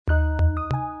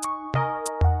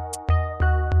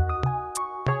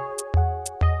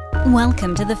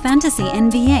Welcome to the Fantasy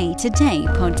NBA Today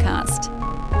podcast.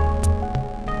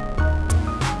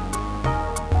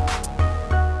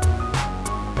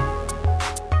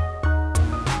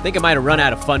 I think I might have run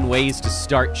out of fun ways to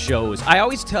start shows. I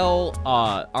always tell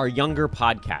our younger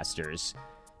podcasters,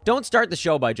 don't start the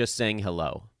show by just saying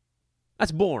hello.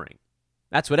 That's boring.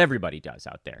 That's what everybody does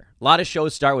out there. A lot of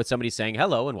shows start with somebody saying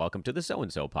hello and welcome to the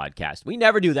so-and-so podcast. We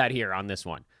never do that here on this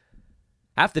one.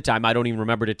 Half the time, I don't even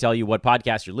remember to tell you what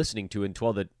podcast you're listening to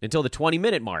until the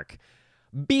 20-minute mark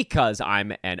because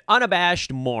I'm an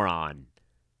unabashed moron.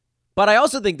 But I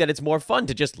also think that it's more fun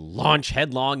to just launch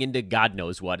headlong into God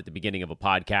knows what at the beginning of a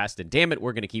podcast, and damn it,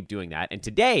 we're going to keep doing that. And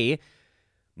today,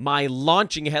 my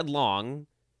launching headlong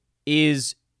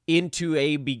is into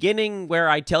a beginning where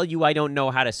I tell you I don't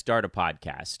know how to start a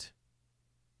podcast.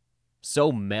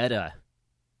 So meta.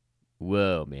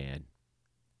 Whoa, man.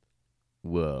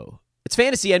 Whoa. It's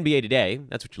Fantasy NBA Today.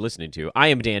 That's what you're listening to. I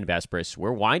am Dan Vespris.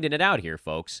 We're winding it out here,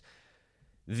 folks.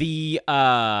 The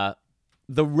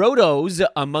Rotos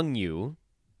among you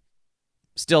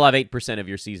still have 8% of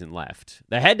your season left.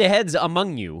 The head-to-heads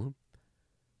among you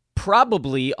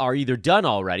probably are either done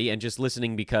already and just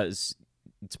listening because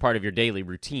it's part of your daily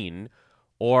routine,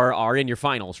 or are in your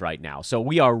finals right now. So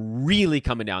we are really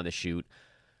coming down the chute.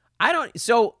 I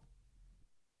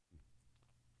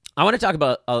want to talk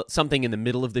about something in the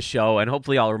middle of the show, and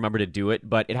hopefully I'll remember to do it,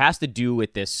 but it has to do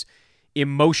with this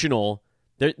emotional...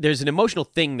 There's an emotional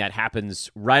thing that happens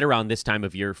right around this time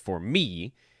of year for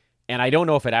me, and I don't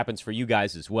know if it happens for you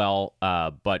guys as well,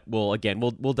 but we'll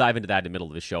dive into that in the middle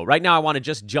of the show. Right now, I want to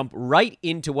just jump right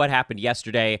into what happened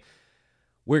yesterday.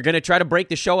 We're going to try to break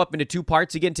the show up into two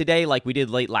parts again today like we did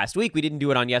late last week. We didn't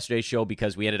do it on yesterday's show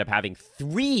because we ended up having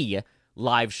 3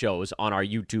 live shows on our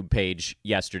YouTube page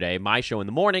yesterday. My show in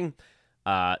the morning,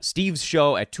 Steve's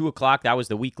show at 2 o'clock. That was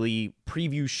the weekly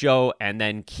preview show. And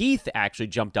then Keith actually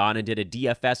jumped on and did a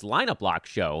DFS lineup lock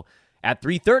show at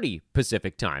 3:30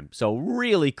 Pacific time. So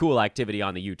really cool activity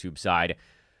on the YouTube side.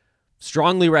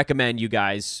 Strongly recommend you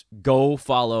guys go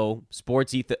follow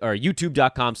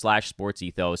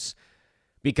youtube.com/sportsethos,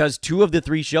 because 2 of the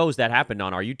 3 shows that happened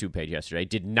on our YouTube page yesterday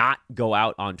did not go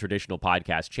out on traditional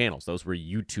podcast channels. Those were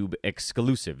YouTube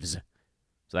exclusives.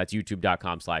 So that's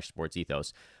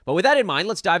youtube.com/sportsethos. But with that in mind,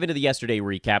 let's dive into the yesterday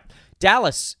recap.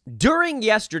 Dallas, during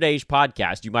yesterday's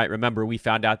podcast, you might remember we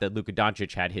found out that Luka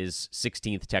Doncic had his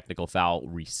 16th technical foul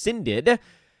rescinded.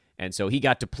 And so he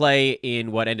got to play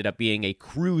in what ended up being a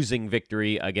cruising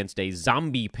victory against a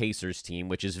zombie Pacers team,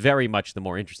 which is very much the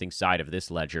more interesting side of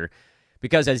this ledger.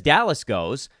 Because as Dallas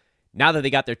goes, now that they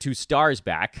got their 2 stars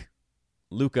back,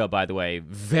 Luka, by the way,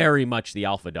 very much the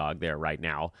alpha dog there right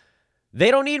now, they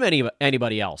don't need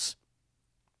anybody else.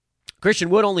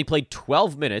 Christian Wood only played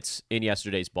 12 minutes in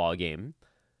yesterday's ball game.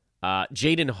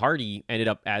 Jaden Hardy ended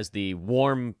up as the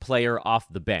warm player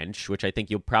off the bench, which I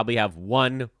think you'll probably have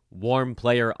one warm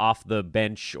player off the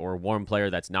bench or warm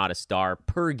player that's not a star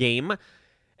per game,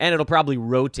 and it'll probably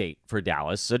rotate for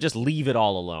Dallas, so just leave it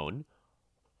all alone.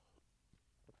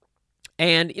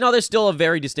 And, there's still a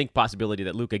very distinct possibility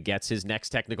that Luka gets his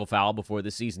next technical foul before the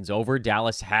season's over.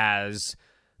 Dallas has,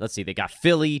 they got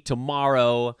Philly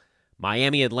tomorrow,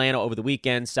 Miami, Atlanta over the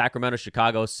weekend, Sacramento,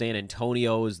 Chicago, San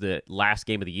Antonio is the last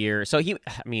game of the year. So he's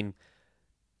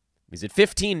at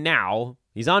 15 now.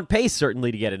 He's on pace,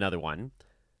 certainly, to get another one.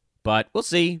 But we'll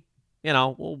see.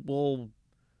 We'll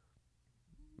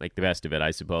make the best of it, I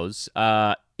suppose.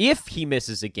 If he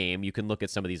misses a game, you can look at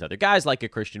some of these other guys, like a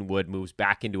Christian Wood moves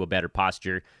back into a better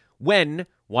posture when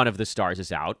one of the stars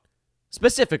is out,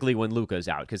 specifically when Luka is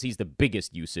out, because he's the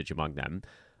biggest usage among them.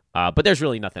 But there's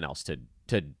really nothing else to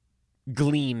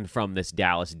glean from this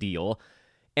Dallas deal.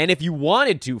 And if you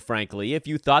wanted to, frankly, if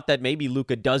you thought that maybe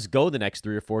Luka does go the next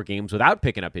 3 or 4 games without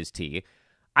picking up his tee,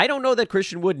 I don't know that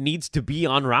Christian Wood needs to be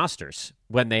on rosters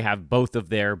when they have both of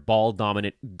their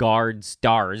ball-dominant guard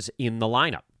stars in the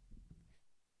lineup.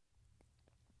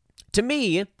 To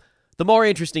me, the more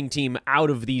interesting team out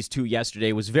of these 2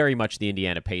 yesterday was very much the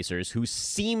Indiana Pacers, who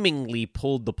seemingly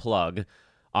pulled the plug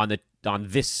on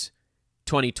this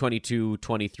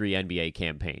 2022-23 NBA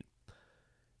campaign.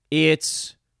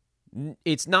 It's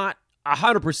not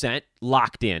 100%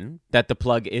 locked in that the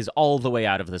plug is all the way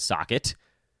out of the socket.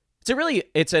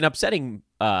 It's an upsetting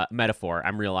metaphor,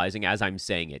 I'm realizing, as I'm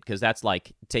saying it, because that's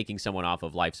like taking someone off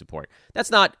of life support.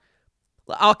 That's not...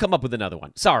 I'll come up with another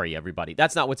one. Sorry, everybody.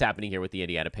 That's not what's happening here with the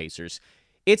Indiana Pacers.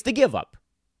 It's the give up.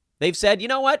 They've said, you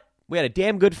know what? We had a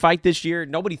damn good fight this year.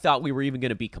 Nobody thought we were even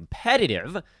going to be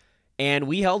competitive, and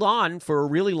we held on for a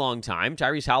really long time.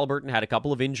 Tyrese Halliburton had a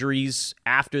couple of injuries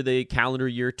after the calendar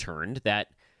year turned that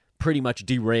pretty much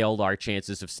derailed our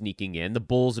chances of sneaking in. The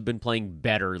Bulls have been playing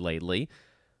better lately.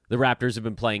 The Raptors have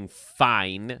been playing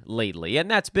fine lately, and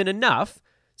that's been enough.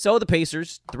 So the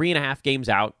Pacers, 3.5 games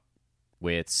out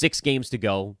with 6 games to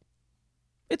go.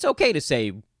 It's okay to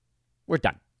say we're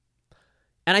done.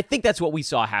 And I think that's what we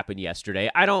saw happen yesterday.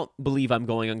 I don't believe I'm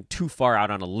going too far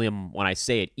out on a limb when I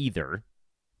say it either.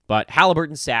 But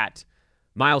Halliburton sat,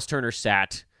 Miles Turner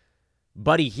sat,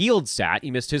 Buddy Hield sat.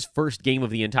 He missed his first game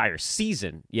of the entire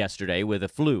season yesterday with a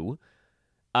flu.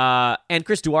 And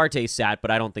Chris Duarte sat,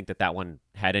 but I don't think that one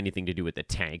had anything to do with the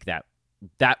tank.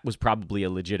 That was probably a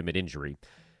legitimate injury.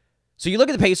 So you look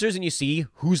at the Pacers and you see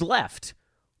who's left.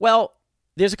 Well,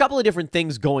 there's a couple of different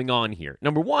things going on here.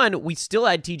 Number one, we still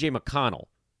had TJ McConnell,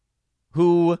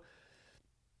 who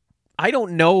I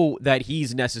don't know that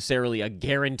he's necessarily a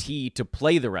guarantee to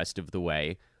play the rest of the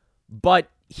way, but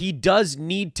he does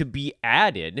need to be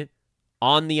added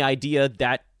on the idea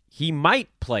that he might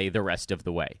play the rest of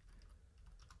the way.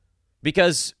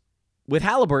 Because with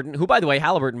Halliburton, who, by the way,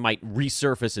 Halliburton might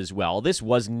resurface as well. This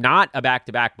was not a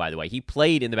back-to-back, by the way. He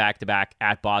played in the back-to-back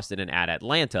at Boston and at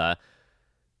Atlanta.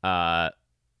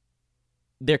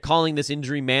 They're calling this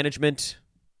injury management.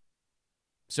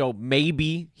 So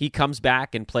maybe he comes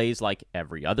back and plays like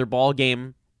every other ball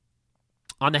game.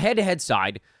 On the head-to-head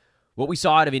side, what we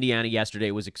saw out of Indiana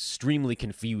yesterday was extremely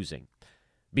confusing.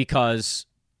 Because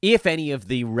if any of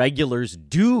the regulars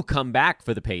do come back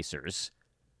for the Pacers,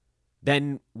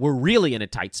 then we're really in a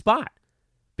tight spot.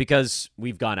 Because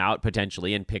we've gone out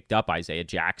potentially and picked up Isaiah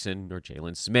Jackson or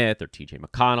Jalen Smith or TJ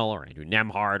McConnell or Andrew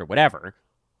Nembhard or whatever.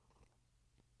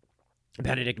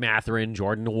 Benedict Mathurin,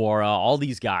 Jordan Nwora, all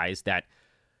these guys that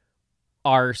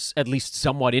are at least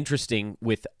somewhat interesting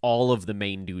with all of the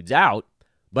main dudes out.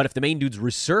 But if the main dudes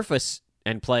resurface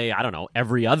and play, I don't know,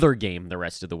 every other game the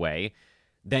rest of the way,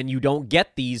 then you don't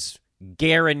get these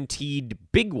guaranteed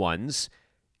big ones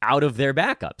out of their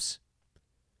backups.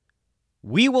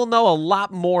 We will know a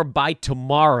lot more by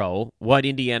tomorrow what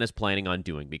Indiana's planning on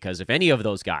doing, because if any of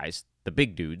those guys, the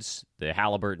big dudes, the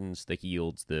Halliburtons, the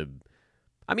Hields,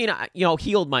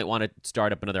 Hield might want to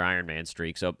start up another Iron Man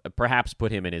streak, so perhaps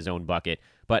put him in his own bucket.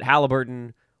 But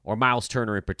Halliburton or Miles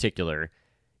Turner in particular,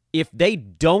 if they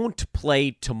don't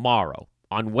play tomorrow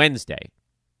on Wednesday,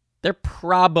 they're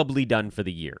probably done for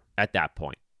the year at that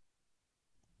point.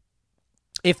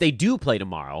 If they do play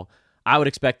tomorrow, I would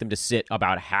expect them to sit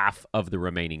about half of the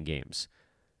remaining games.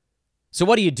 So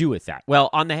what do you do with that? Well,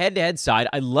 on the head-to-head side,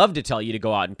 I'd love to tell you to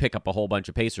go out and pick up a whole bunch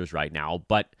of Pacers right now,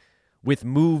 but with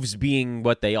moves being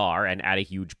what they are and at a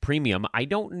huge premium, I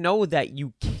don't know that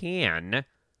you can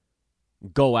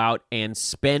go out and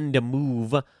spend a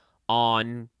move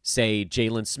on, say,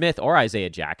 Jalen Smith or Isaiah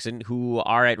Jackson, who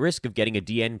are at risk of getting a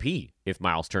DNP if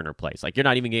Miles Turner plays. Like, you're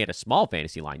not even going to get a small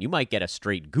fantasy line. You might get a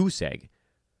straight goose egg.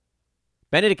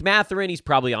 Benedict Mathurin, he's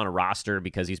probably on a roster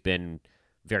because he's been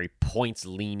very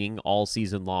points-leaning all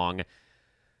season long.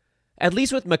 At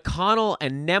least with McConnell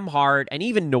and Nembhard, and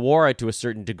even Nwora to a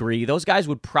certain degree, those guys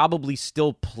would probably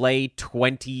still play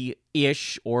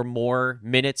 20-ish or more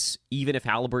minutes, even if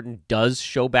Halliburton does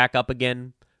show back up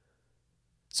again.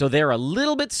 So they're a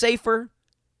little bit safer.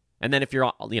 And then if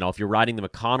you're riding the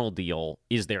McConnell deal,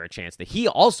 is there a chance that he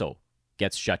also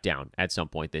gets shut down at some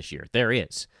point this year? There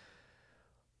is.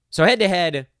 So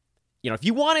head-to-head, if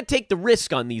you want to take the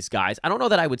risk on these guys, I don't know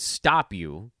that I would stop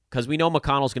you, because we know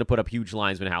McConnell's going to put up huge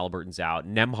lines when Halliburton's out.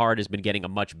 Nembhard has been getting a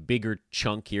much bigger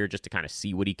chunk here just to kind of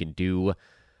see what he can do.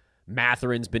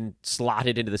 Mathurin's been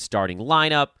slotted into the starting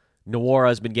lineup.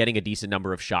 Nwora's been getting a decent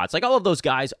number of shots. Like, all of those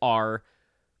guys are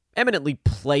eminently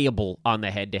playable on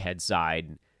the head-to-head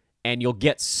side, and you'll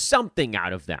get something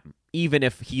out of them, even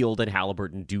if Hield and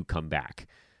Halliburton do come back.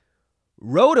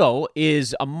 Roto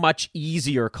is a much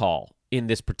easier call in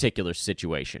this particular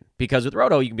situation, because with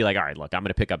Roto, you can be like, all right, look, I'm going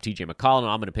to pick up TJ McConnell and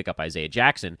I'm going to pick up Isaiah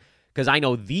Jackson, because I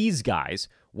know these guys,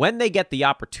 when they get the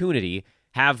opportunity,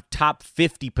 have top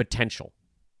 50 potential.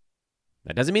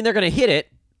 That doesn't mean they're going to hit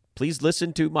it. Please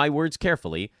listen to my words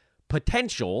carefully.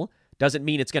 Potential doesn't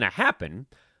mean it's going to happen,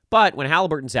 but when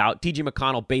Halliburton's out, TJ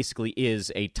McConnell basically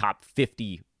is a top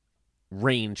 50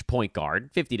 range point guard,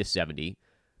 50 to 70.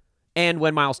 And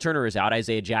when Miles Turner is out,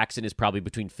 Isaiah Jackson is probably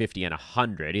between 50 and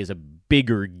 100. He has a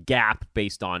bigger gap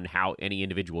based on how any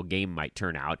individual game might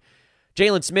turn out.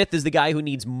 Jalen Smith is the guy who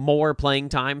needs more playing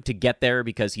time to get there,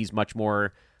 because he's much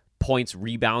more points,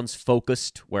 rebounds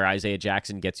focused, where Isaiah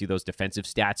Jackson gets you those defensive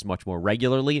stats much more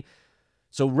regularly.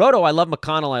 So Roto, I love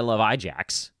McConnell, I love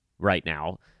Ijax right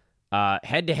now.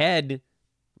 Head-to-head,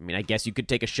 I guess you could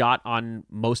take a shot on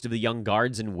most of the young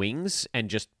guards and wings and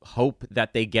just hope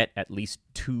that they get at least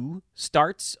 2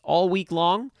 starts all week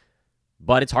long,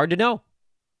 but it's hard to know.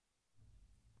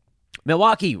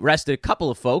 Milwaukee rested a couple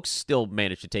of folks, still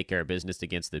managed to take care of business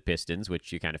against the Pistons,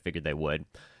 which you kind of figured they would.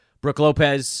 Brook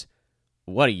Lopez,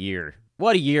 what a year.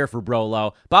 What a year for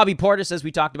Brolo. Bobby Portis, as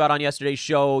we talked about on yesterday's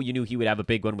show, you knew he would have a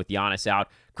big one with Giannis out.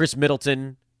 Chris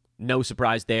Middleton, no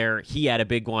surprise there. He had a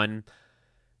big one.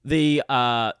 The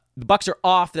Bucks are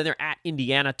off, then they're at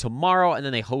Indiana tomorrow, and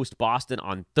then they host Boston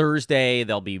on Thursday.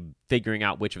 They'll be figuring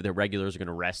out which of their regulars are going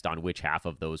to rest on which half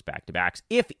of those back-to-backs,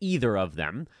 if either of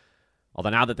them.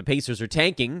 Although now that the Pacers are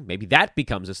tanking, maybe that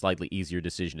becomes a slightly easier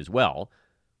decision as well.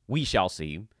 We shall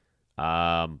see.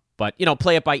 But,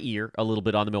 play it by ear a little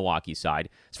bit on the Milwaukee side.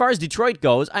 As far as Detroit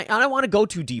goes, I don't want to go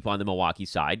too deep on the Milwaukee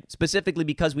side, specifically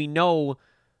because we know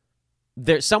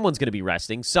someone's going to be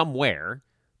resting somewhere,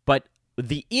 but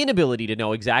the inability to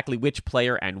know exactly which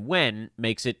player and when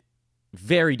makes it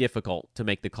very difficult to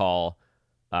make the call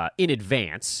in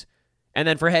advance. And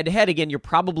then for head-to-head, again, you're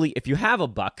probably, if you have a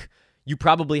Buck, you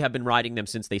probably have been riding them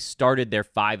since they started their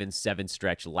 5-7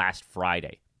 stretch last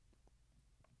Friday.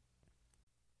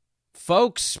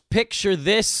 Folks, picture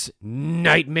this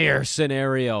nightmare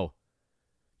scenario.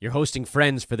 You're hosting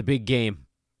friends for the big game.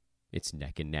 It's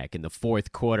neck and neck in the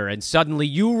fourth quarter, and suddenly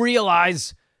you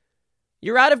realize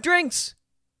you're out of drinks.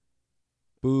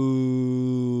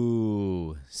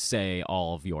 Boo, say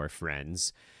all of your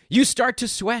friends. You start to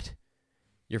sweat.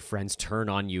 Your friends turn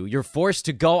on you. You're forced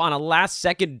to go on a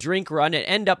last-second drink run and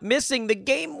end up missing the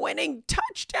game-winning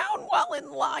touchdown while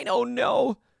in line. Oh,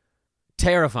 no.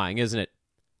 Terrifying, isn't it?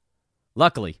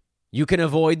 Luckily, you can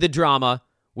avoid the drama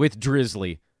with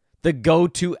Drizzly, the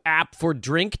go-to app for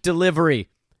drink delivery.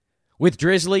 With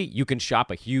Drizzly, you can shop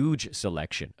a huge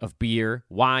selection of beer,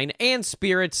 wine, and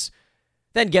spirits,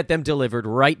 then get them delivered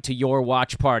right to your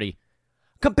watch party.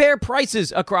 Compare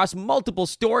prices across multiple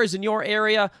stores in your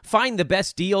area, find the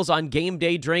best deals on game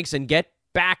day drinks, and get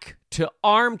back to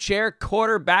armchair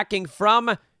quarterbacking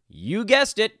from, you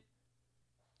guessed it,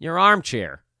 your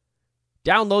armchair.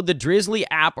 Download the Drizzly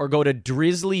app or go to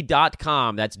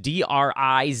drizzly.com. That's DRIZLY.com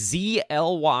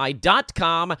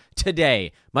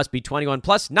today. Must be 21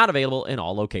 plus, not available in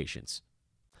all locations.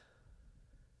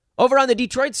 Over on the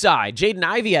Detroit side, Jaden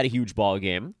Ivey had a huge ball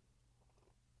game.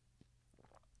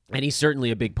 And he's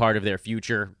certainly a big part of their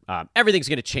future. Everything's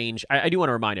going to change. I do want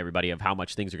to remind everybody of how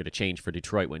much things are going to change for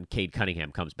Detroit when Cade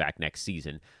Cunningham comes back next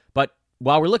season. But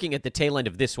while we're looking at the tail end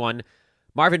of this one,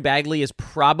 Marvin Bagley is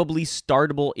probably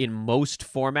startable in most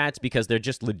formats because there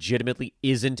just legitimately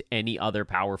isn't any other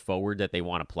power forward that they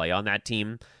want to play on that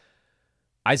team.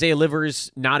 Isaiah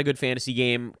Livers, not a good fantasy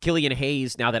game. Killian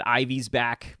Hayes, now that Ivy's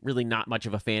back, really not much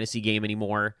of a fantasy game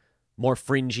anymore. More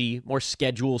fringy, more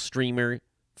schedule streamer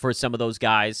for some of those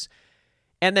guys.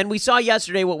 And then we saw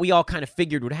yesterday what we all kind of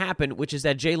figured would happen, which is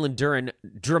that Jalen Duren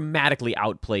dramatically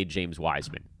outplayed James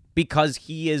Wiseman because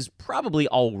he is probably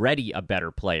already a better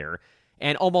player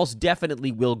and almost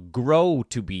definitely will grow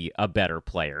to be a better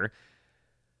player.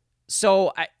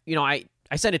 So, I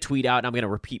sent a tweet out, and I'm going to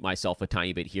repeat myself a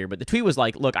tiny bit here, but the tweet was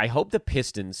like, look, I hope the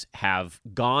Pistons have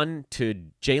gone to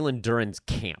Jalen Duren's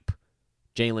camp,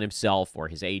 Jalen himself or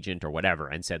his agent or whatever,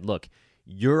 and said, look,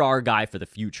 you're our guy for the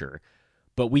future,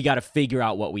 but we got to figure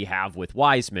out what we have with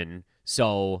Wiseman,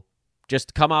 so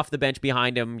just come off the bench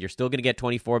behind him. You're still going to get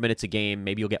 24 minutes a game.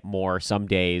 Maybe you'll get more some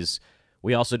days.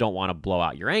 We also don't want to blow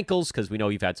out your ankles because we know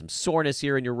you've had some soreness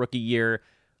here in your rookie year.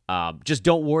 Just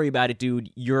don't worry about it, dude.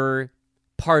 You're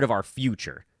part of our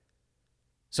future.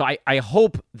 So I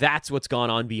hope that's what's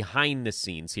gone on behind the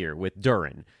scenes here with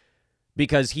Duren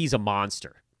because he's a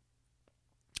monster.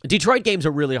 Detroit games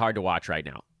are really hard to watch right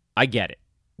now. I get it.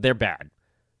 They're bad.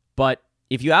 But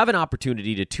if you have an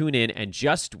opportunity to tune in and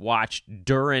just watch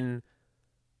Duren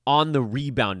on the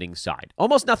rebounding side,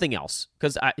 almost nothing else,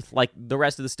 because like the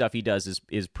rest of the stuff he does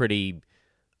is pretty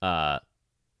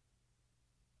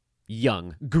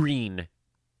young, green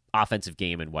offensive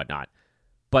game and whatnot.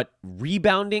 But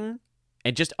rebounding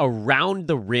and just around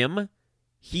the rim,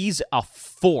 he's a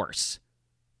force.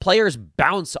 Players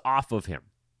bounce off of him.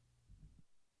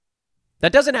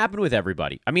 That doesn't happen with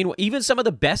everybody. I mean, even some of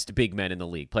the best big men in the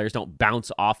league, players don't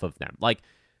bounce off of them. Like,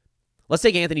 let's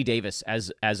take Anthony Davis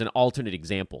as an alternate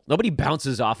example. Nobody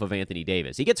bounces off of Anthony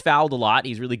Davis. He gets fouled a lot.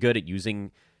 He's really good at using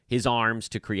his arms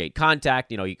to create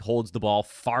contact. He holds the ball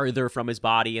farther from his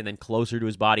body and then closer to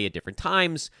his body at different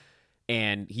times.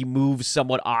 And he moves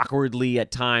somewhat awkwardly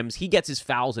at times. He gets his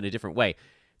fouls in a different way.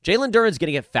 Jalen Duren's going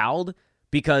to get fouled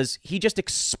because he just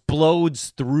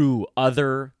explodes through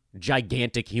other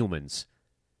gigantic humans.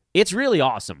 It's really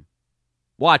awesome.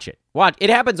 Watch it. It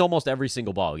happens almost every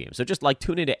single ball game. So just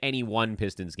tune into any one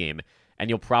Pistons game, and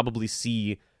you'll probably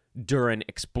see Duren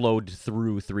explode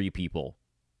through three people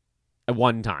at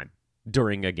one time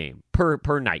during a game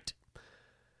per night.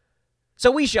 So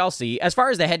we shall see. As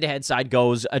far as the head-to-head side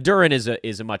goes, Duren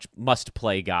is a much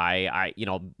must-play guy.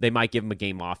 They might give him a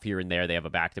game off here and there. They have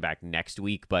a back-to-back next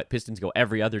week, but Pistons go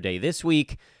every other day this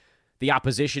week. The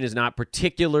opposition is not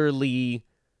particularly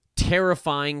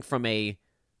terrifying from a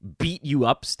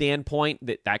beat-you-up standpoint.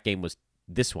 That game was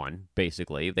this one,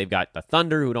 basically. They've got the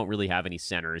Thunder, who don't really have any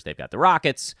centers. They've got the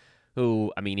Rockets,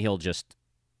 who, he'll just...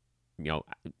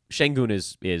 Şengün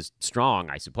is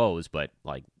strong, I suppose, but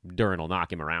like Duren will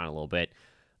knock him around a little bit.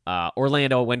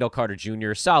 Orlando, Wendell Carter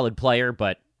Jr., solid player,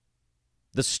 but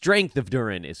the strength of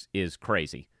Duren is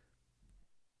crazy.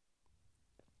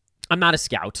 I'm not a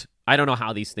scout. I don't know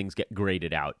how these things get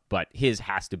graded out, but his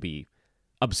has to be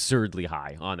absurdly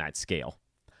high on that scale.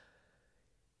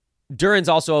 Duren's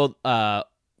also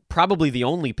probably the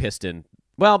only Piston.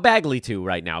 Well, Bagley, too,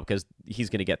 right now, because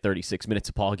he's going to get 36 minutes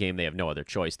a ball game. They have no other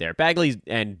choice there. Bagley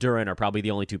and Duren are probably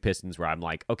the only two Pistons where I'm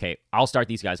like, okay, I'll start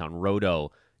these guys on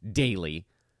Roto daily.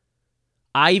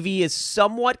 Ivy is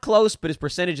somewhat close, but his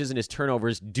percentages and his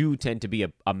turnovers do tend to be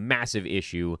a massive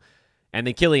issue. And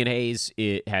then Killian Hayes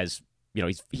has,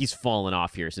 he's fallen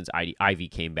off here since Ivy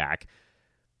came back.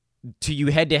 To you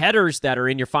head-to-headers that are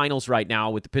in your finals right now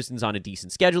with the Pistons on a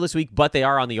decent schedule this week, but they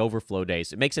are on the overflow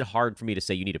days. It makes it hard for me to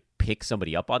say you need to pick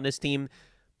somebody up on this team,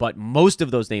 but most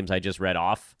of those names I just read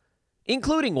off,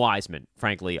 including Wiseman,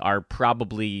 frankly, are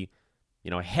probably,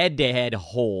 head-to-head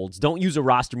holds. Don't use a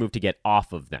roster move to get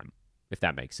off of them, if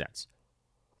that makes sense.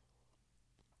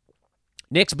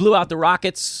 Knicks blew out the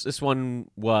Rockets. This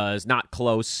one was not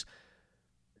close.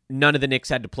 None of the Knicks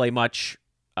had to play much.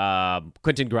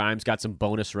 Quentin Grimes got some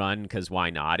bonus run because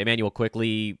why not? Emmanuel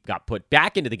Quickley got put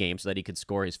back into the game so that he could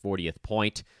score his 40th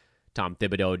point. Tom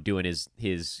Thibodeau doing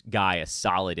his guy a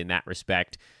solid in that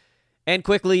respect. And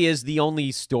Quickley is the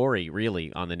only story,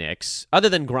 really, on the Knicks, other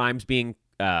than Grimes being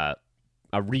a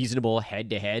reasonable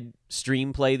head-to-head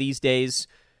stream play these days.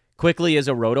 Quickley is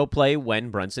a roto play when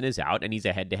Brunson is out, and he's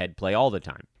a head-to-head play all the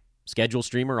time. Schedule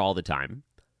streamer all the time.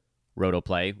 Roto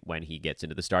play when he gets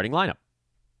into the starting lineup.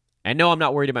 And no, I'm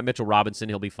not worried about Mitchell Robinson.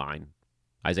 He'll be fine.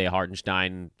 Isaiah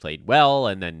Hartenstein played well,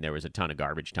 and then there was a ton of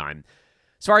garbage time.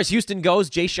 As far as Houston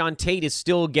goes, Jayshawn Tate is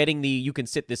still getting the you can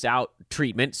sit this out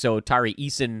treatment. So Tari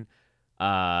Eason,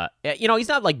 he's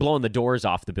not like blowing the doors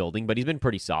off the building, but he's been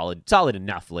pretty solid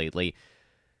enough lately.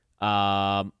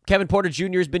 Kevin Porter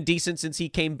Jr. has been decent since he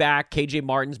came back. KJ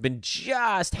Martin's been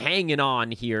just hanging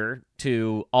on here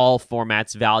to all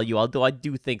formats value, although I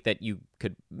do think that you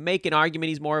could make an argument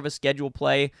he's more of a schedule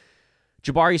play.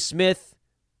 Jabari Smith,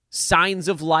 signs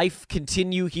of life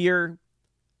continue here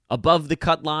above the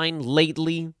cut line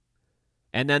lately.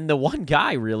 And then the one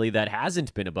guy, really, that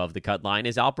hasn't been above the cut line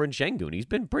is Alperen Şengün. He's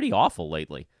been pretty awful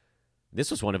lately.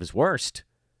 This was one of his worst.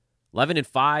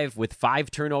 11-5 with 5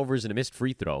 turnovers and a missed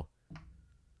free throw.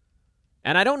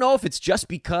 And I don't know if it's just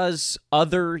because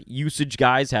other usage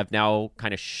guys have now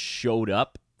kind of showed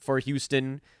up for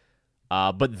Houston,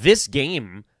 but this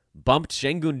game bumped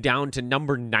Şengün down to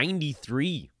number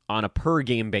 93 on a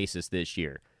per-game basis this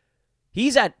year.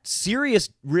 He's at serious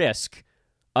risk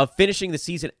of finishing the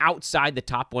season outside the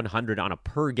top 100 on a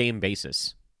per-game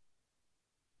basis.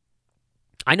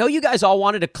 I know you guys all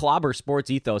wanted to clobber Sports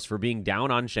Ethos for being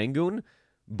down on Şengün,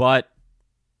 but,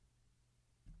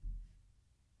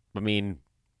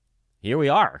 here we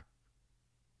are.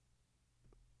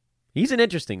 He's an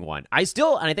interesting one. And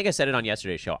I think I said it on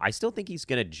yesterday's show, I still think he's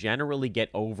going to generally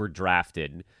get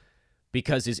overdrafted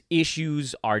because his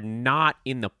issues are not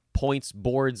in the points,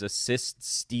 boards, assists,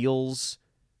 steals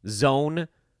zone.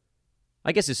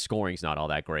 I guess his scoring's not all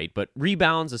that great, but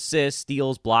rebounds, assists,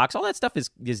 steals, blocks, all that stuff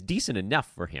is decent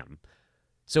enough for him.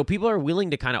 So people are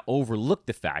willing to kind of overlook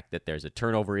the fact that there's a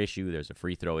turnover issue, there's a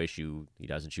free throw issue, he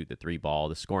doesn't shoot the 3 ball,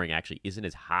 the scoring actually isn't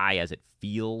as high as it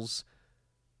feels.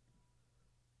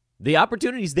 The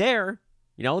opportunity's there.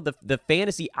 The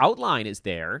fantasy outline is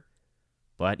there,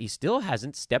 but he still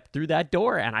hasn't stepped through that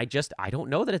door, and I don't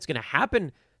know that it's going to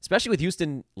happen, especially with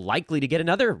Houston likely to get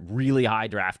another really high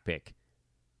draft pick.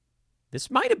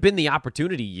 This might have been the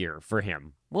opportunity year for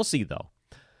him. We'll see, though.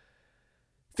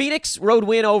 Phoenix road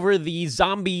win over the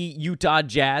zombie Utah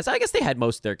Jazz. I guess they had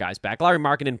most of their guys back. Lauri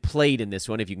Markkanen played in this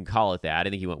one, if you can call it that. I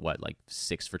think he went,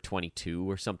 6 for 22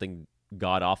 or something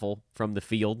god-awful from the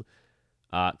field.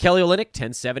 Kelly Olynyk,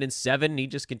 10-7-7. He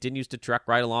just continues to truck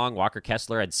right along. Walker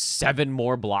Kessler had 7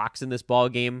 more blocks in this ball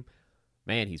game.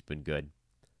 Man, he's been good.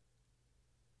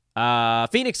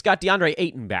 Phoenix got DeAndre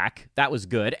Ayton back. That was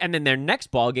good. And then their next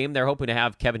ball game, they're hoping to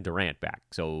have Kevin Durant back.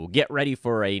 So get ready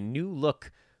for a new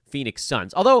look Phoenix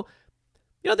Suns. Although,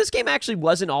 this game actually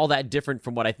wasn't all that different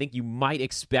from what I think you might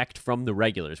expect from the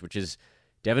regulars, which is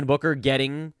Devin Booker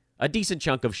getting a decent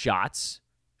chunk of shots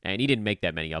And he didn't make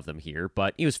that many of them here,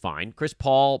 but he was fine. Chris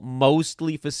Paul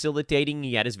mostly facilitating.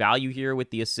 He had his value here with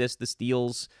the assists, the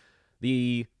steals,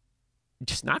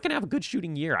 just not going to have a good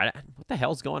shooting year. What the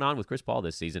hell's going on with Chris Paul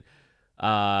this season?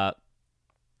 And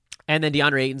then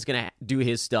DeAndre Ayton's going to do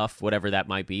his stuff, whatever that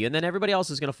might be. And then everybody else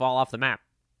is going to fall off the map.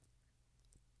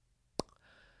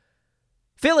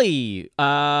 Philly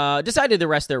decided to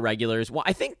rest their regulars. Well,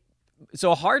 I think,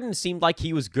 so Harden seemed like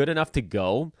he was good enough to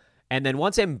go. And then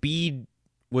once Embiid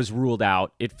was ruled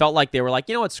out, it felt like they were like,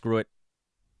 you know what, screw it.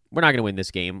 We're not going to win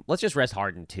this game. Let's just rest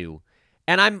Harden too.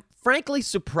 And I'm frankly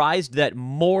surprised that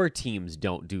more teams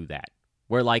don't do that.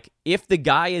 Where, like, if the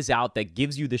guy is out that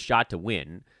gives you the shot to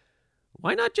win,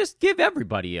 why not just give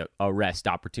everybody a rest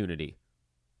opportunity?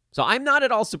 So I'm not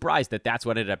at all surprised that that's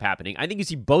what ended up happening. I think you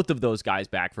see both of those guys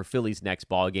back for Philly's next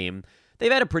ball game.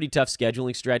 They've had a pretty tough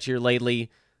scheduling stretch here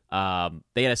lately. They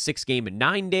had a 6-game and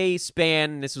 9-day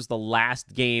span. This was the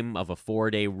last game of a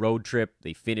 4-day road trip.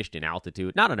 They finished in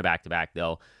altitude. Not on a back-to-back,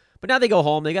 though. But now they go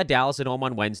home. They got Dallas at home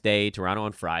on Wednesday, Toronto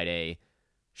on Friday.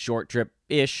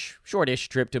 Shortish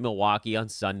trip to Milwaukee on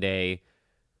Sunday.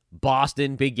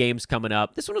 Boston, big games coming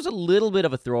up. This one was a little bit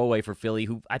of a throwaway for Philly,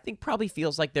 who I think probably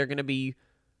feels like they're going to be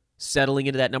settling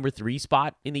into that number 3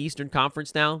 spot in the Eastern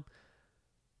Conference now.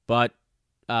 But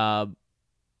a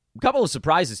couple of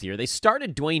surprises here. They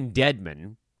started Dwayne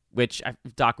Dedmon, which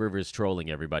Doc Rivers trolling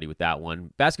everybody with that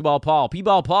one. Basketball Paul,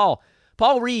 P-Ball Paul.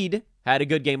 Paul Reed had a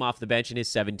good game off the bench in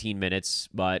his 17 minutes.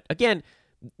 But again,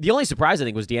 the only surprise, I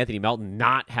think, was DeAnthony Melton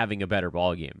not having a better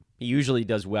ball game. He usually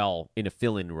does well in a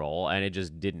fill-in role, and it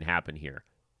just didn't happen here.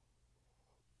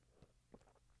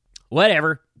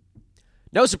 Whatever.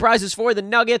 No surprises for the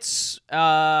Nuggets.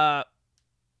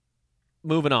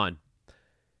 Moving on.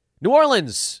 New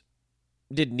Orleans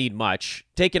didn't need much.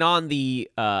 Taking on the,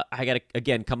 I got to,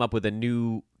 again, come up with a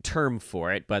new term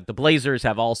for it, but the Blazers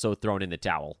have also thrown in the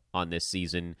towel on this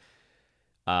season.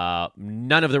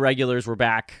 None of the regulars were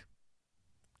back.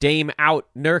 Dame out,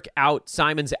 Nurk out,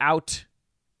 Simons out,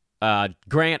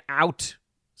 Grant out.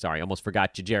 Sorry, almost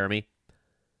forgot you, Jeremy.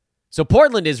 So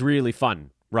Portland is really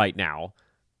fun right now.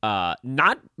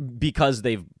 Not because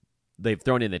they've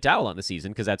thrown in the towel on the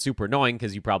season, because that's super annoying,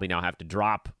 because you probably now have to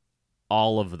drop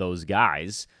all of those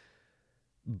guys,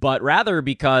 but rather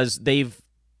because they've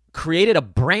created a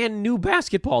brand new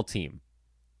basketball team.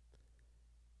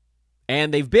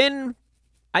 And they've been,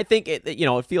 I think,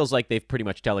 it feels like they've pretty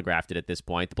much telegraphed it at this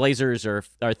point. The Blazers are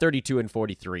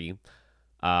 32-43.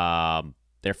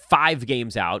 They're 5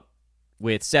 games out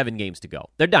with 7 games to go.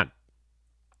 They're done.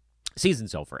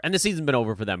 Season's over. And the season's been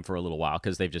over for them for a little while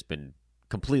because they've just been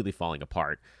completely falling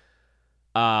apart.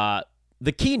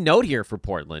 The key note here for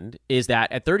Portland is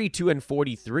that at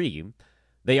 32-43,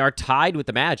 they are tied with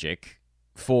the Magic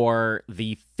for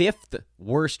the 5th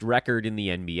worst record in the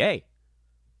NBA.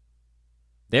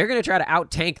 They're going to try to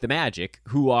out-tank the Magic,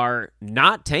 who are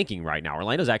not tanking right now.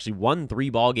 Orlando's actually won 3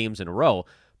 ball games in a row.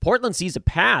 Portland sees a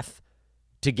path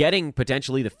to getting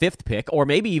potentially the 5th pick, or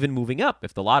maybe even moving up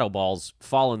if the lotto balls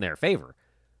fall in their favor.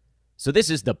 So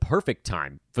this is the perfect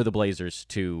time for the Blazers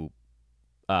to,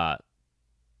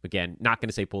 again, not going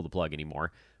to say pull the plug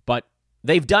anymore, but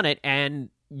they've done it, and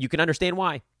you can understand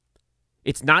why.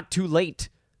 It's not too late.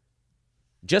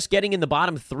 Just getting in the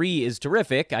bottom 3 is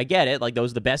terrific. I get it. Like,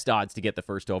 those are the best odds to get the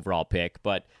first overall pick,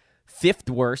 but 5th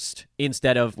worst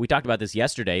instead of, we talked about this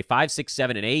yesterday, 5, 6,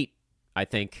 7, and 8. I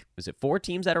think, is it 4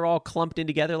 teams that are all clumped in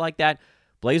together like that?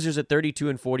 Blazers at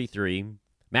 32-43,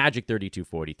 Magic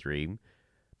 32-43,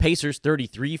 Pacers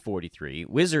 33-43,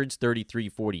 Wizards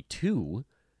 33-42,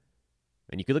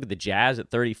 and you could look at the Jazz at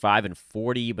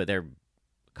 35-40, but they're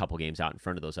a couple games out in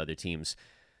front of those other teams.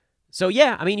 So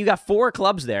yeah, I mean, you got 4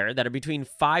 clubs there that are between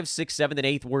 5, 6, 7, and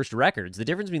 8th worst records. The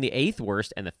difference between the 8th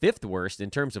worst and the 5th worst in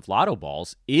terms of lotto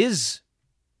balls is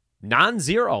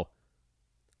non-zero.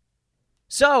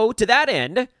 So, to that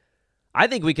end, I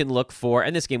think we can look for,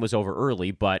 and this game was over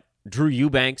early, but Drew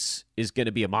Eubanks is going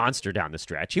to be a monster down the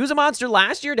stretch. He was a monster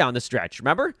last year down the stretch,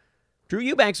 remember? Drew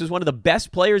Eubanks was one of the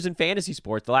best players in fantasy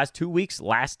sports the last 2 weeks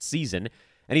last season,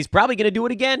 and he's probably going to do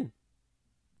it again.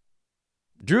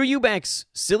 Drew Eubanks,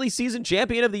 silly season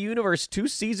champion of the universe, 2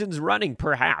 seasons running,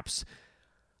 perhaps.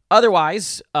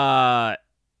 Otherwise, Matisse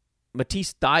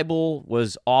Thybulle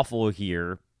was awful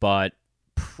here, but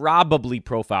probably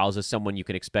profiles as someone you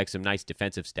can expect some nice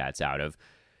defensive stats out of.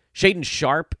 Shaedon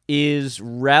Sharpe is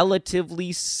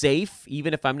relatively safe,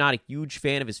 even if I'm not a huge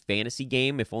fan of his fantasy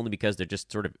game, if only because there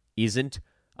just sort of isn't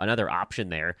another option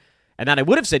there. And then I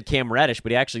would have said Cam Reddish,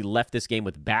 but he actually left this game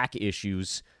with back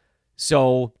issues.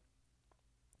 So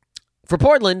for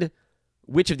Portland,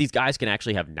 which of these guys can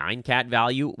actually have 9 cat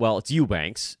value? Well, it's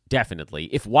Eubanks, definitely.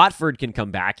 If Watford can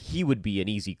come back, he would be an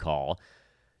easy call.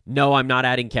 No, I'm not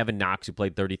adding Kevin Knox, who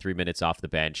played 33 minutes off the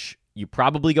bench. You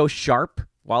probably go Sharp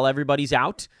while everybody's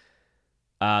out.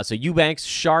 So Eubanks,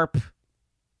 Sharp,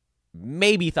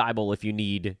 maybe Thibault if you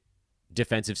need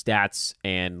defensive stats,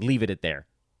 and leave it at there.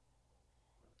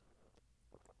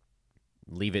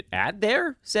 Leave it at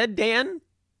there, said Dan,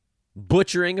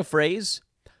 butchering a phrase.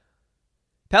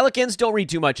 Pelicans, don't read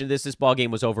too much into this. This ball game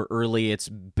was over early. It's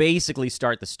basically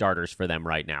start the starters for them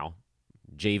right now.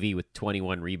 JV with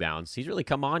 21 rebounds. He's really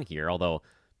come on here, although,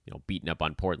 beating up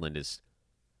on Portland is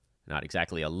not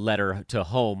exactly a letter to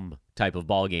home type of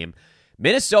ball game.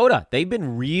 Minnesota, they've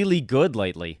been really good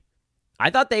lately. I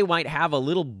thought they might have a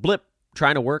little blip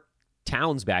trying to work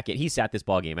Towns back in. He sat this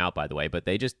ball game out, by the way, but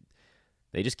they just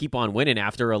keep on winning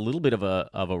after a little bit of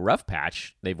a rough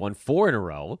patch. They've won 4 in a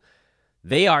row.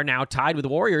 They are now tied with the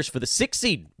Warriors for the 6th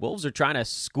seed. Wolves are trying to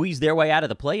squeeze their way out of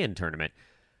the play-in tournament.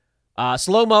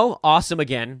 Slow-mo, awesome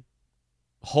again.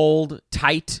 Hold,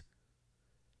 tight.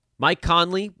 Mike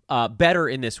Conley, better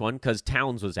in this one because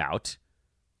Towns was out.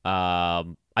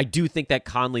 I do think that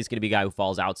Conley's going to be a guy who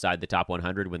falls outside the top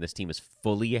 100 when this team is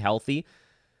fully healthy.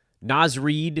 Naz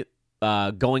Reid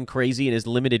going crazy in his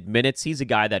limited minutes. He's a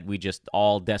guy that we just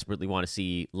all desperately want to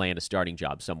see land a starting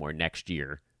job somewhere next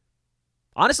year.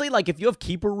 Honestly, if you have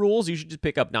keeper rules, you should just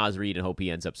pick up Naz Reid and hope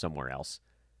he ends up somewhere else.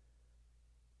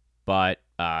 But,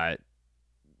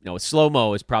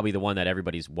 Slow-mo is probably the one that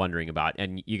everybody's wondering about,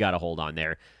 and you got to hold on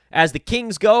there. As the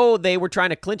Kings go, they were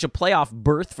trying to clinch a playoff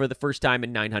berth for the first time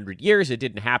in 900 years. It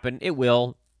didn't happen. It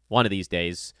will one of these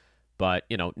days. But,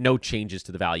 no changes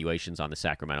to the valuations on the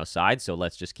Sacramento side, so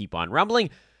let's just keep on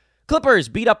rumbling. Clippers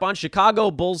beat up on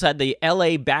Chicago. Bulls had the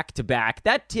LA back-to-back.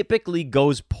 That typically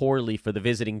goes poorly for the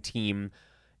visiting team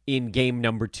in game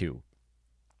number 2.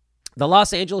 The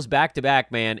Los Angeles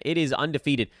back-to-back, man, it is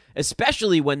undefeated,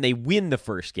 especially when they win the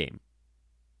first game.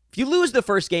 If you lose the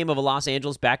first game of a Los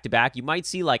Angeles back-to-back, you might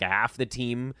see half the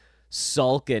team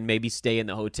sulk and maybe stay in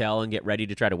the hotel and get ready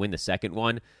to try to win the second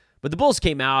one. But the Bulls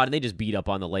came out and they just beat up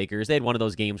on the Lakers. They had one of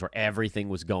those games where everything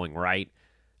was going right.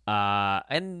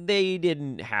 And they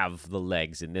didn't have the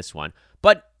legs in this one.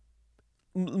 But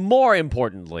more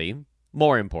importantly,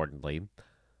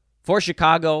 for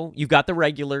Chicago, you've got the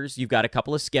regulars. You've got a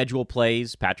couple of schedule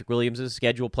plays. Patrick Williams is a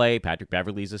schedule play. Patrick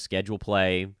Beverley's a schedule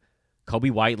play. Kobe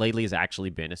White lately has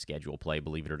actually been a schedule play,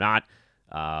 believe it or not.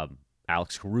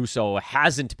 Alex Caruso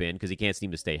hasn't been because he can't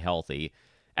seem to stay healthy.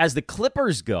 As the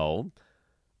Clippers go,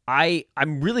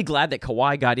 I'm really glad that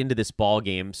Kawhi got into this ball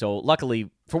game. So luckily,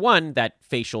 for one, that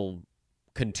facial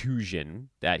contusion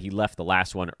that he left the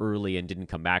last one early and didn't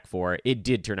come back for, it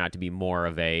did turn out to be more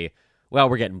of a, well,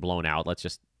 we're getting blown out. Let's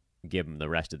just give him the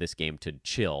rest of this game to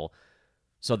chill.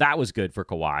 So that was good for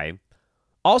Kawhi.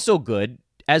 Also good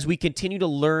as we continue to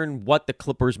learn what the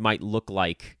Clippers might look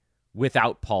like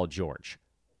without Paul George.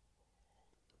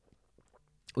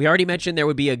 We already mentioned there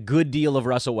would be a good deal of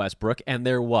Russell Westbrook, and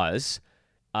there was.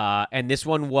 And this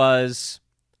one was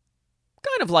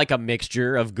kind of like a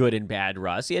mixture of good and bad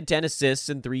Russ. He had 10 assists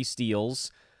and 3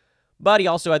 steals, but he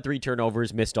also had 3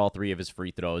 turnovers, missed all 3 of his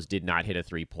free throws, did not hit a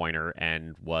three-pointer,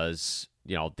 and was,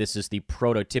 this is the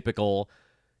prototypical,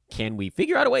 can we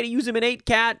figure out a way to use him in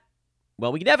 8-cat?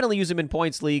 Well, we can definitely use him in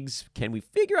points leagues. Can we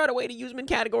figure out a way to use him in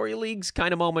category leagues?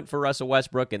 Kind of moment for Russell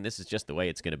Westbrook, and this is just the way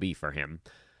it's going to be for him.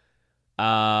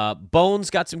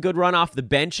 Bones got some good run off the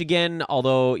bench again,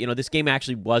 although, this game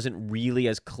actually wasn't really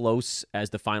as close as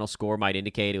the final score might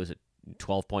indicate. It was a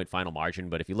 12-point final margin,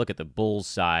 but if you look at the Bulls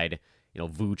side,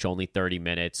 Vooch only 30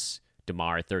 minutes,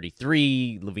 DeMar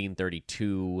 33, Levine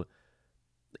 32.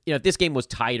 If this game was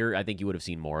tighter, I think you would have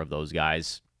seen more of those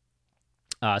guys.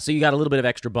 So you got a little bit of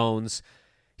extra Bones.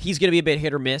 He's going to be a bit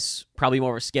hit or miss, probably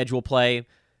more of a schedule play.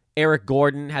 Eric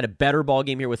Gordon had a better ball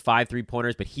game here with 5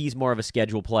 3-pointers, but he's more of a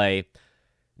schedule play.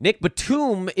 Nick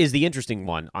Batum is the interesting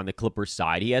one on the Clippers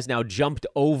side. He has now jumped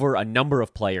over a number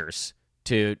of players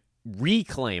to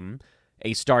reclaim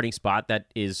a starting spot that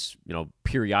is,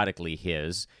 periodically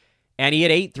his. And he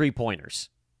had 8 3-pointers.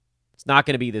 It's not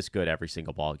going to be this good every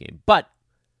single ball game. But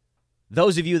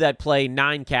those of you that play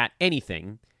 9-cat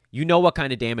anything, you know what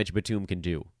kind of damage Batum can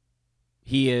do.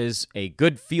 He is a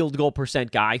good field goal percent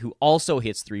guy who also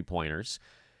hits 3-pointers.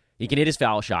 He can hit his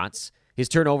foul shots. His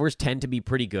turnovers tend to be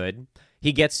pretty good.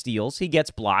 He gets steals. He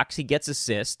gets blocks. He gets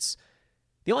assists.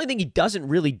 The only thing he doesn't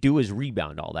really do is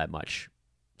rebound all that much.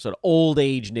 Sort of old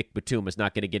age Nick Batum is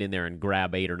not going to get in there and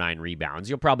grab 8 or 9 rebounds.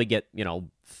 You'll probably get,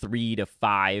 3 to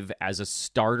 5 as a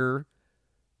starter.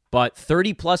 But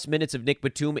 30-plus minutes of Nick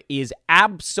Batum is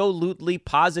absolutely,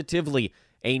 positively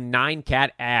a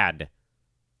 9-cat ad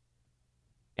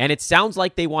And it sounds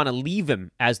like they want to leave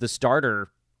him as the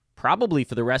starter probably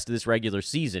for the rest of this regular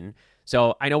season.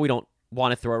 So I know we don't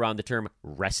want to throw around the term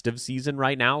rest of season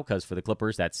right now because for the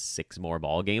Clippers, that's 6 more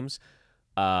ball games.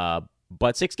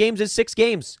 But 6 games is 6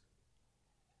 games.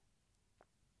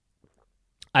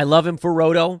 I love him for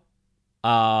Roto.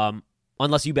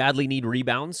 Unless you badly need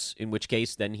rebounds, in which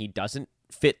case then he doesn't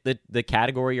fit the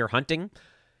category you're hunting.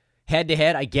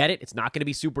 Head-to-head, I get it. It's not going to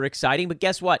be super exciting, but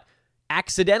guess what?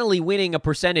 Accidentally winning a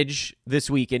percentage this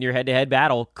week in your head-to-head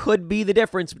battle could be the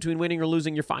difference between winning or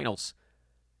losing your finals.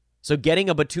 So getting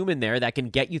a Batum in there that can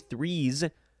get you threes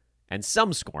and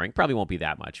some scoring, probably won't be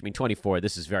that much. I mean, 24,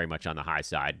 this is very much on the high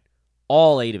side.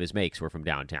 All 8 of his makes were from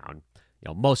downtown.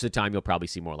 Most of the time you'll probably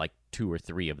see more like 2 or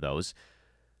 3 of those.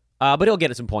 But he'll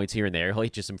get some points here and there. He'll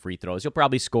hit you some free throws. He'll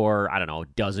probably score, a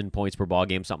dozen points per ball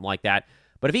game, something like that.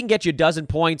 But if he can get you a dozen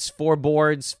points, 4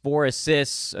 boards, 4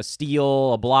 assists, a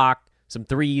steal, a block, some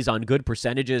threes on good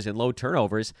percentages and low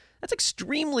turnovers, that's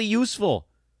extremely useful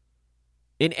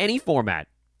in any format.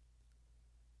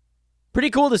 Pretty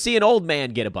cool to see an old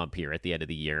man get a bump here at the end of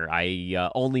the year.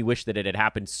 I only wish that it had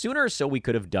happened sooner so we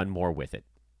could have done more with it.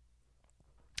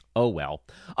 Oh, well.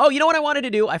 Oh, you know what I wanted to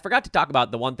do? I forgot to talk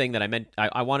about the one thing that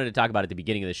I wanted to talk about at the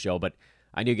beginning of the show, but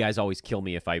I know you guys always kill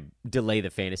me if I delay the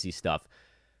fantasy stuff.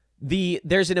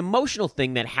 There's an emotional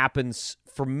thing that happens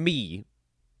for me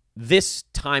this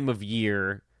time of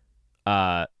year,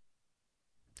 and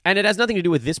it has nothing to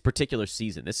do with this particular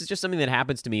season. This is just something that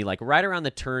happens to me like right around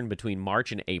the turn between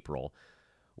March and April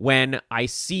when I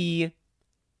see...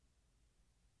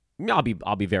 I'll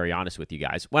be very honest with you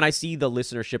guys. When I see the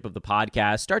listenership of the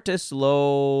podcast start to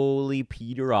slowly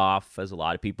peter off, as a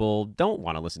lot of people don't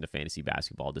want to listen to fantasy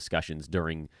basketball discussions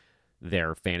during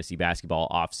their fantasy basketball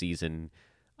offseason,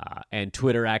 and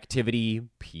Twitter activity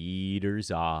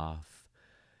peters off.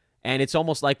 And it's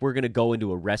almost like we're going to go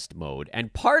into a rest mode.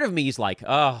 And part of me is like,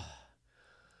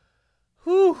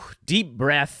 deep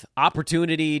breath,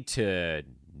 opportunity to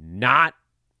not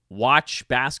watch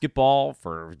basketball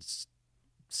for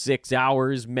 6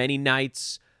 hours, many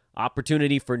nights,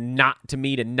 opportunity for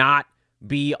me to not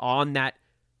be on that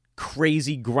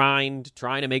crazy grind,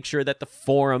 trying to make sure that the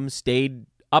forum stayed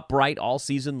upright all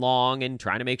season long and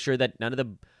trying to make sure that none of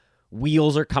the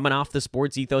wheels are coming off the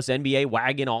Sports Ethos NBA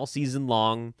wagon all season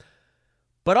long.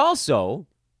 But also,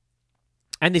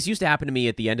 and this used to happen to me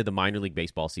at the end of the minor league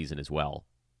baseball season as well,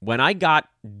 when I got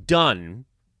done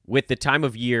with the time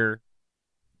of year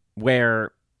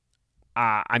where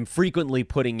I'm frequently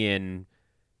putting in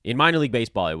minor league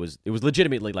baseball, it was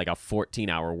legitimately like a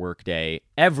 14-hour workday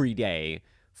every day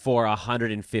for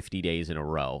 150 days in a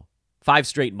row, 5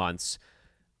 straight months.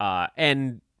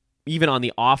 And even on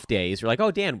the off days, you're like,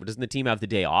 oh, Dan, doesn't the team have the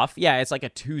day off? Yeah, it's like a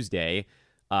Tuesday.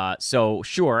 So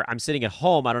sure, I'm sitting at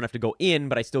home. I don't have to go in,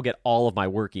 but I still get all of my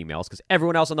work emails because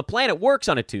everyone else on the planet works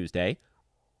on a Tuesday.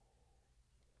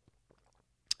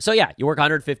 So yeah, you work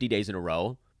 150 days in a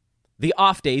row. The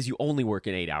off days, you only work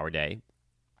an 8-hour day.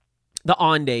 The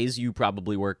on days, you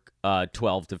probably work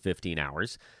 12 to 15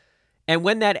 hours. And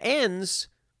when that ends,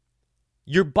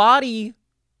 your body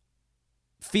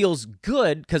feels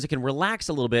good because it can relax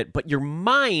a little bit, but your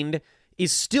mind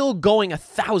is still going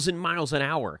 1,000 miles an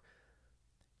hour.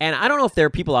 And I don't know if there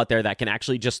are people out there that can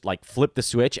actually just like flip the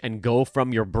switch and go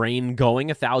from your brain going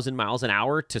 1,000 miles an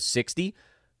hour to 60.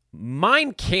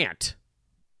 Mine can't.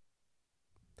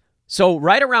 So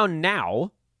right around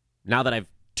now that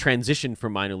I've transitioned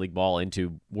from minor league ball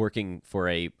into working for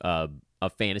a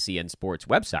fantasy and sports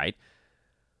website,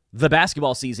 the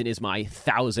basketball season is my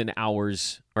 1,000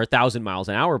 hours or 1,000 miles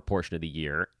an hour portion of the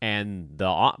year. And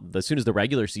as soon as the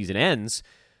regular season ends,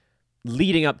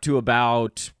 leading up to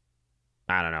about,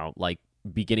 like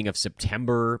beginning of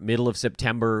September, middle of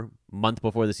September, month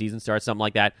before the season starts, something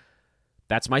like that,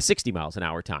 that's my 60 miles an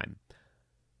hour time.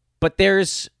 But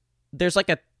there's like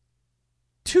a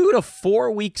 2 to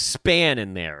 4 week span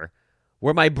in there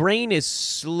where my brain is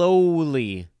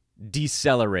slowly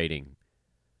decelerating.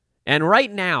 And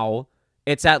right now,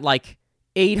 it's at like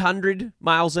 800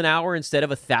 miles an hour instead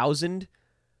of 1,000.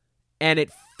 And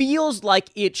it feels like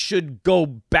it should go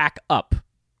back up.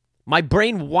 My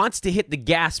brain wants to hit the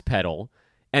gas pedal,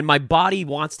 and my body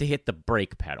wants to hit the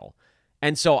brake pedal.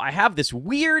 And so I have this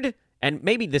weird, and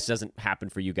maybe this doesn't happen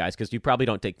for you guys because you probably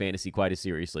don't take fantasy quite as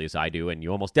seriously as I do, and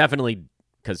you almost definitely,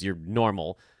 because you're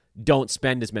normal, don't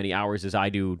spend as many hours as I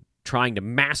do trying to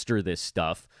master this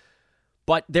stuff.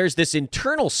 But there's this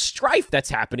internal strife that's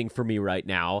happening for me right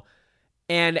now,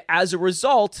 and as a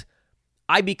result,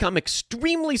 I become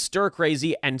extremely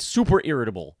stir-crazy and super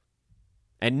irritable.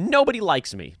 And nobody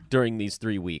likes me during these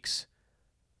 3 weeks.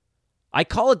 I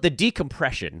call it the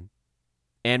decompression.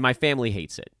 and my family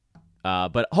hates it.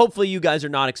 But hopefully you guys are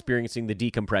not experiencing the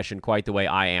decompression quite the way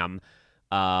I am.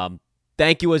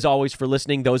 Thank you, as always, for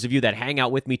listening. Those of you that hang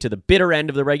out with me to the bitter end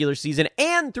of the regular season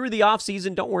and through the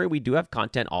offseason, don't worry, we do have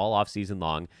content all offseason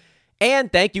long.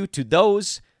 And thank you to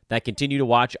those that continue to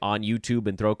watch on YouTube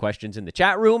and throw questions in the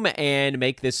chat room and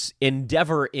make this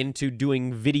endeavor into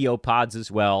doing video pods as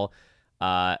well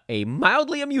a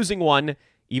mildly amusing one,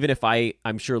 even if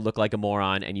I'm sure look like a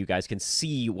moron, and you guys can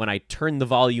see when I turn the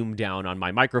volume down on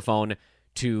my microphone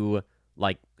to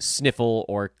like sniffle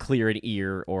or clear an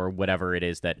ear or whatever it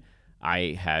is that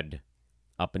I had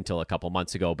up until a couple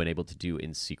months ago been able to do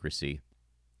in secrecy.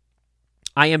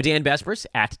 I am Dan Vespers,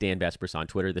 at Dan Vespers on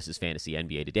Twitter. This is Fantasy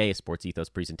NBA Today, a Sports Ethos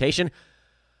presentation.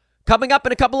 Coming up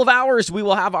in a couple of hours, we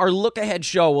will have our look-ahead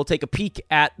show. We'll take a peek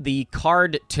at the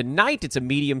card tonight. It's a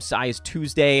medium-sized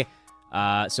Tuesday,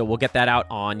 so we'll get that out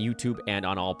on YouTube and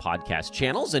on all podcast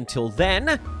channels. Until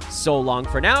then, so long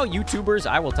for now. YouTubers,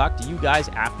 I will talk to you guys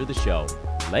after the show.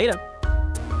 Later.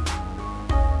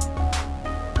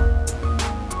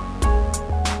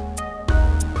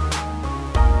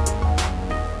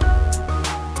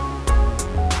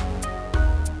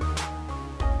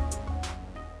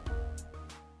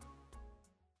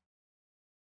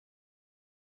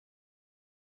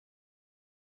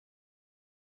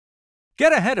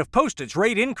 Get ahead of postage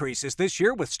rate increases this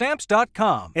year with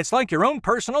Stamps.com. It's like your own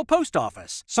personal post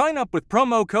office. Sign up with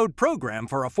promo code PROGRAM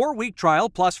for a 4-week trial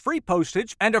plus free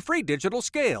postage and a free digital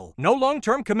scale. No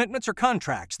long-term commitments or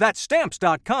contracts. That's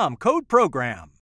Stamps.com, code PROGRAM.